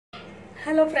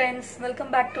Hello friends, welcome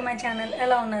back to my channel.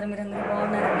 ఎలా ఉన్నారు? మీరు అందరూ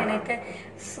బాగున్నారు? నేనైతే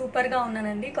సూపర్గా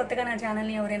ఉన్నానండి. కొత్తగా నా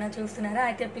ఛానల్ని ఎవరైనా చూస్తున్నారా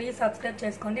అయితే ప్లీజ్ సబ్స్క్రైబ్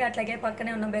చేసుకోండి. అట్లాగే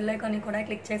పక్కనే ఉన్న బెల్ ఐకాన్ని కూడా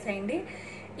క్లిక్ చేసేయండి.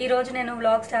 ఈరోజు నేను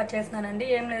వ్లాగ్ స్టార్ట్ చేస్తున్నానండి.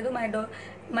 ఏం లేదు,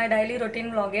 మై డైలీ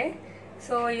రొటీన్ వ్లాగే.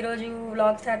 సో ఈరోజు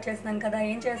వ్లాగ్ స్టార్ట్ చేస్తున్నాను కదా.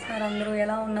 ఏం చేస్తున్నారు అందరూ?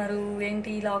 ఎలా ఉన్నారు?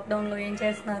 ఏంటి లాక్డౌన్లో ఏం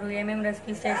చేస్తున్నారు? ఏమేమి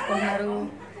రెసిపీస్ చేసుకుంటున్నారు?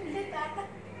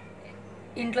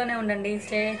 ఇంట్లోనే ఉండండి.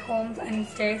 Stay home and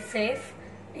stay safe.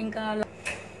 ఇంకా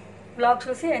వ్లాగ్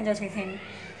చూసి ఎంజాయ్ చేసేయండి.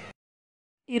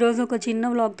 ఈరోజు ఒక చిన్న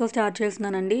వ్లాగ్తో స్టార్ట్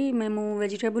చేస్తున్నానండి. మేము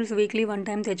వెజిటేబుల్స్ వీక్లీ 1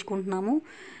 టైం తెచ్చుకుంటున్నాము.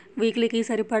 వీక్లీకి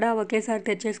సరిపడా ఒకేసారి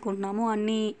తెచ్చేసుకుంటున్నాము.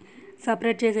 అన్నీ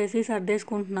సపరేట్ చేసేసి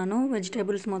సర్దేసుకుంటున్నాను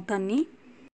వెజిటేబుల్స్ మొత్తాన్ని.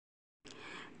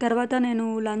 తర్వాత నేను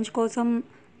లంచ్ కోసం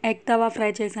ఎగ్ తవా ఫ్రై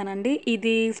చేశానండి.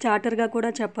 ఇది స్టార్టర్గా కూడా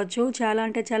చెప్పొచ్చు. చాలా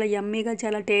అంటే చాలా యమ్మీగా,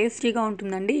 చాలా టేస్టీగా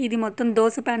ఉంటుందండి. ఇది మొత్తం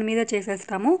దోశ ప్యాన్ మీద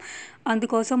చేసేస్తాము.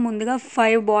 అందుకోసం ముందుగా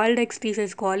 5 బాయిల్డ్ ఎగ్స్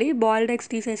తీసేసుకోవాలి. బాయిల్డ్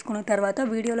ఎగ్స్ తీసేసుకున్న తర్వాత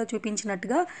వీడియోలో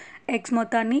చూపించినట్టుగా ఎగ్స్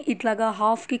మొత్తాన్ని ఇట్లాగా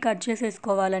హాఫ్కి కట్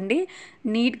చేసేసుకోవాలండి.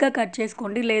 నీట్గా కట్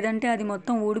చేసుకోండి, లేదంటే అది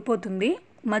మొత్తం ఊడిపోతుంది.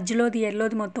 మధ్యలోది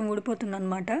ఎల్లోది మొత్తం ఊడిపోతుంది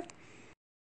అన్నమాట.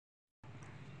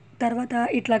 తర్వాత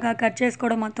ఇట్లాగా కట్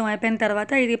చేసుకోవడం మొత్తం అయిపోయిన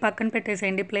తర్వాత ఇది పక్కన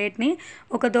పెట్టేసేయండి ప్లేట్ని.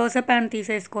 ఒక దోశ ప్యాన్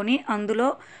తీసేసుకొని అందులో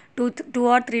 2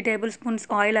 or 3 table spoons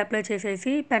oil apply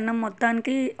చేసేసి పెన్నం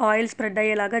మొత్తానికి ఆయిల్ స్ప్రెడ్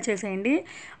అయ్యేలాగా చేసేయండి.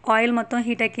 ఆయిల్ మొత్తం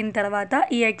హీట్ ఎక్కిన తర్వాత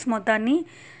ఈ ఎగ్స్ మొత్తాన్ని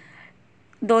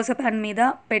దోశ ప్యాన్ మీద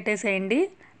పెట్టేసేయండి.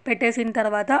 పెట్టేసిన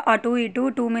తర్వాత అటు ఇటు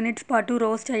 2 మినిట్స్ పాటు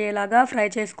రోస్ట్ అయ్యేలాగా ఫ్రై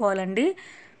చేసుకోవాలండి.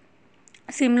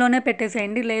 సిమ్లోనే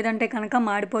పెట్టేసేయండి, లేదంటే కనుక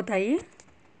మాడిపోతాయి.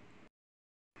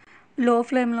 లో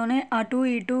ఫ్లేమ్లోనే అటు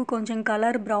ఇటు కొంచెం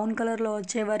కలర్ బ్రౌన్ కలర్లో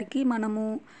వచ్చే వరకు మనము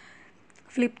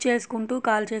ఫ్లిప్ చేసుకుంటూ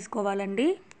కాల్చేసుకోవాలండి.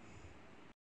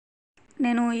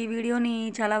 నేను ఈ వీడియోని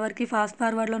చాలా వరకు ఫాస్ట్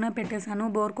ఫార్వర్డ్లోనే పెట్టేశాను,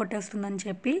 బోర్ కొట్టేస్తుందని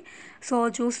చెప్పి. సో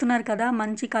చూస్తున్నారు కదా,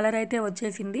 మంచి కలర్ అయితే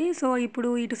వచ్చేసింది. సో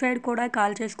ఇప్పుడు ఇటు సైడ్ కూడా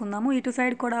కాల్ చేసుకుందాము. ఇటు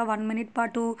సైడ్ కూడా 1 మినిట్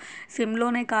పాటు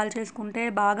సిమ్లోనే కాల్ చేసుకుంటే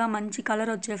బాగా మంచి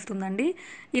కలర్ వచ్చేస్తుందండి.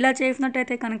 ఇలా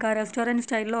చేసినట్టయితే కనుక రెస్టారెంట్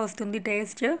స్టైల్లో వస్తుంది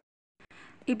టేస్ట్.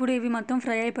 ఇప్పుడు ఇవి మొత్తం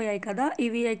ఫ్రై అయిపోయాయి కదా,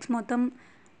 ఇవి ఎగ్స్ మొత్తం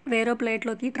వేరే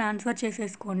ప్లేట్లోకి ట్రాన్స్ఫర్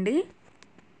చేసేసుకోండి.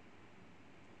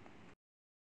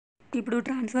 ఇప్పుడు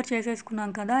ట్రాన్స్ఫర్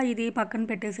చేసేసుకున్నాం కదా, ఇది పక్కన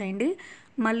పెట్టేసేయండి.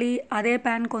 మళ్ళీ అదే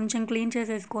ప్యాన్ కొంచెం క్లీన్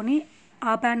చేసేసుకొని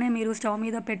ఆ ప్యానే మీరు స్టవ్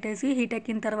మీద పెట్టేసి హీట్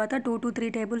ఎక్కిన తర్వాత 2 to 3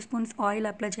 table spoons oil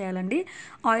apply చేయాలండి.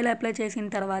 ఆయిల్ అప్లై చేసిన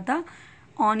తర్వాత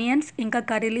ఆనియన్స్, ఇంకా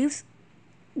కర్రీ లీవ్స్,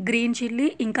 గ్రీన్ చిల్లీ,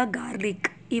 ఇంకా గార్లిక్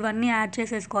ఇవన్నీ యాడ్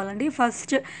చేసేసుకోవాలండి.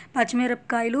 ఫస్ట్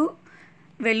పచ్చిమిరపకాయలు,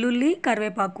 వెల్లుల్లి,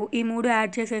 కరివేపాకు ఈ 3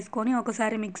 యాడ్ చేసేసుకొని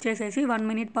ఒకసారి మిక్స్ చేసేసి 1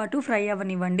 మినిట్ పాటు ఫ్రై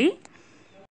అవ్వనివ్వండి.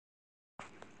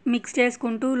 మిక్స్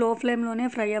చేసుకుంటూ లో ఫ్లేమ్లోనే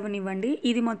ఫ్రై అవ్వనివ్వండి.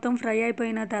 ఇది మొత్తం ఫ్రై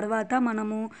అయిపోయిన తర్వాత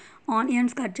మనము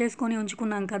ఆనియన్స్ కట్ చేసుకొని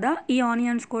ఉంచుకున్నాం కదా, ఈ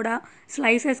ఆనియన్స్ కూడా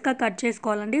స్లైసెస్గా కట్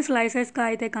చేసుకోవాలండి. స్లైసెస్గా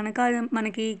అయితే కనుక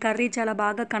మనకి కర్రీ చాలా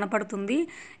బాగా కనపడుతుంది,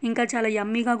 ఇంకా చాలా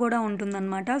యమ్మీగా కూడా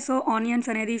ఉంటుందన్నమాట. సో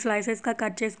ఆనియన్స్ అనేది స్లైసెస్గా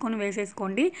కట్ చేసుకొని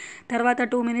వేసేసుకోండి. తర్వాత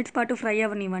 2 మినిట్స్ పాటు ఫ్రై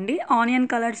అవ్వనివ్వండి.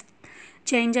 ఆనియన్ కలర్స్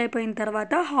చేంజ్ అయిపోయిన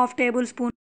తర్వాత 1/2 టేబుల్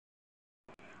స్పూన్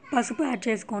పసుపు యాడ్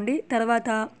చేసుకోండి. తర్వాత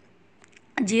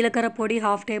జీలకర్ర పొడి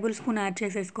 1/2 టేబుల్ స్పూన్ యాడ్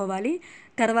చేసేసుకోవాలి.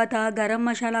 తర్వాత గరం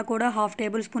మసాలా కూడా 1/2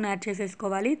 టేబుల్ స్పూన్ యాడ్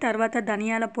చేసేసుకోవాలి. తర్వాత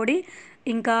ధనియాల పొడి,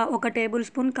 ఇంకా 1 టేబుల్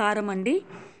స్పూన్ కారం అండి.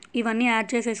 ఇవన్నీ యాడ్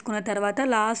చేసేసుకున్న తర్వాత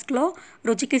లాస్ట్లో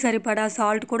రుచికి సరిపడా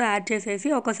సాల్ట్ కూడా యాడ్ చేసేసి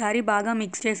ఒకసారి బాగా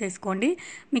మిక్స్ చేసేసుకోండి.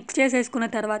 మిక్స్ చేసేసుకున్న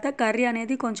తర్వాత కర్రీ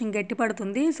అనేది కొంచెం గట్టి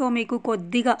పడుతుంది. సో మీకు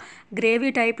కొద్దిగా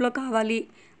గ్రేవీ టైప్లో కావాలి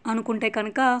అనుకుంటే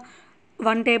కనుక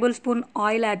 1 టేబుల్ స్పూన్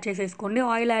ఆయిల్ యాడ్ చేసేసుకోండి.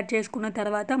 ఆయిల్ యాడ్ చేసుకున్న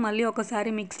తర్వాత మళ్ళీ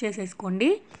ఒకసారి మిక్స్ చేసేసుకోండి.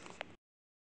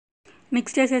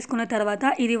 మిక్స్ చేసేసుకున్న తర్వాత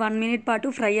ఇది 1 మినిట్ పాటు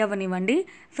ఫ్రై అవ్వనివ్వండి.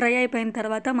 ఫ్రై అయిపోయిన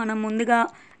తర్వాత మనం ముందుగా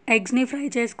ఎగ్స్ని ఫ్రై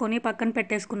చేసుకొని పక్కన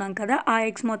పెట్టేసుకున్నాం కదా, ఆ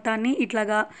ఎగ్స్ మొత్తాన్ని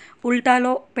ఇట్లాగా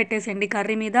ఉల్టాలో పెట్టేసేయండి.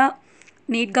 కర్రీ మీద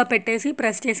నీట్గా పెట్టేసి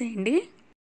ప్రెస్ చేసేయండి.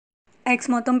 ఎగ్స్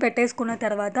మొత్తం పెట్టేసుకున్న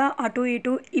తర్వాత అటు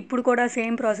ఇటు ఇప్పుడు కూడా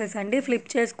సేమ్ ప్రాసెస్ అండి. ఫ్లిప్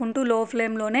చేసుకుంటూ లో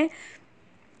ఫ్లేమ్లోనే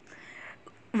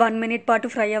 1 మినిట్ పాటు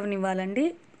ఫ్రై అవ్వనివ్వాలండి.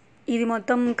 ఇది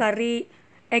మొత్తం కర్రీ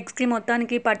ఎగ్స్కి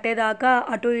మొత్తానికి పట్టేదాకా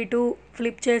అటు ఇటు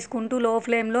ఫ్లిప్ చేసుకుంటూ లో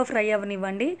ఫ్లేమ్లో ఫ్రై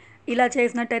అవ్వనివ్వండి. ఇలా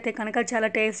చేసినట్టయితే కనుక చాలా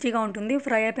టేస్టీగా ఉంటుంది.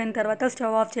 ఫ్రై అయిపోయిన తర్వాత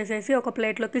స్టవ్ ఆఫ్ చేసేసి ఒక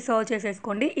ప్లేట్లోకి సర్వ్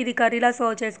చేసేసుకోండి. ఇది కర్రీలా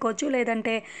సర్వ్ చేసుకోవచ్చు,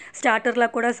 లేదంటే స్టార్టర్లా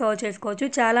కూడా సర్వ్ చేసుకోవచ్చు.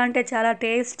 చాలా అంటే చాలా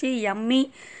టేస్టీ యమ్మీ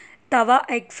తవా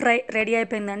ఎగ్ ఫ్రై రెడీ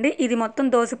అయిపోయిందండి. ఇది మొత్తం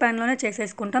దోశ ప్యాన్లోనే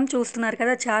చేసేసుకుంటాం. చూస్తున్నారు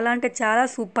కదా, చాలా అంటే చాలా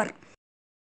సూపర్.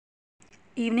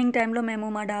 ఈవినింగ్ టైంలో మేము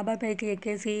మా డాబా పైకి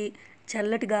ఎక్కేసి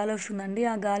చల్లటి గాలి వస్తుందండి,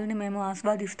 ఆ గాలిని మేము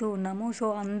ఆస్వాదిస్తూ ఉన్నాము. సో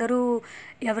అందరూ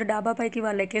ఎవరి డాబా పైకి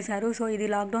వాళ్ళు ఎక్కేశారు. సో ఇది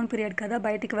లాక్డౌన్ పీరియడ్ కదా,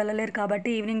 బయటికి వెళ్ళలేరు కాబట్టి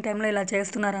ఈవినింగ్ టైంలో ఇలా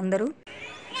చేస్తున్నారు అందరూ.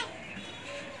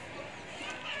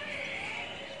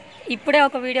 ఇప్పుడే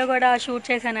ఒక వీడియో కూడా షూట్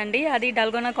చేశానండి, అది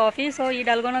డల్గొనా కాఫీ. సో ఈ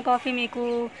డల్గొనా కాఫీ మీకు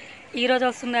ఈరోజు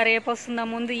వస్తుందా, రేపు వస్తుందా,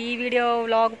 ముందు ఈ వీడియో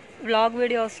వ్లాగ్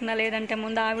వీడియో వస్తుందా, లేదంటే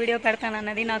ముందు ఆ వీడియో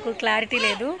పెడతానన్నది నాకు క్లారిటీ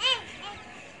లేదు.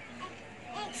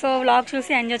 సో వ్లాగ్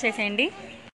చూసి ఎంజాయ్ చేసేయండి.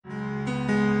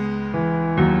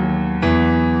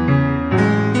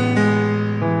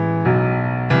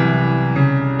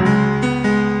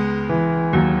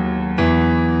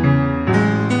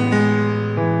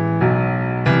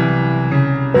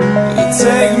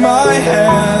 Take my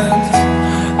hand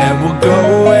and we'll go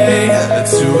away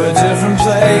to a different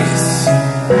place.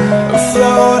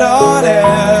 Float on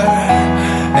air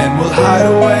and we'll hide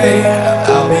away.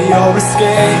 I'll be your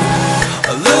escape.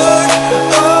 Look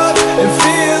up and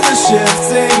feel the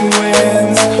shifting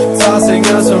winds tossing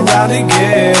us around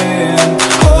again.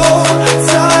 Hold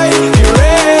tight, get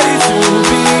ready to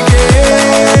begin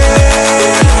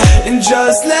and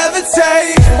just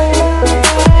levitate.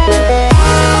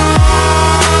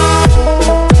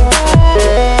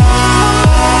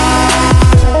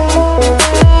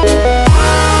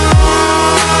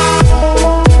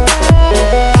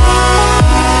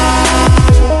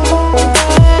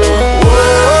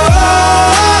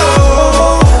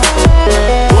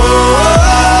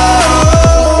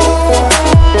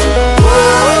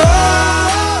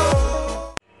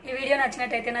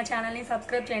 నచ్చినట్టయితే నా ఛానల్ని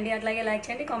subscribe చేయండి, అట్లాగే like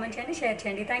చేయండి, comment చేయండి, share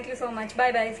చేయండి. Thank you so much.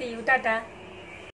 Bye bye, see you, Tata.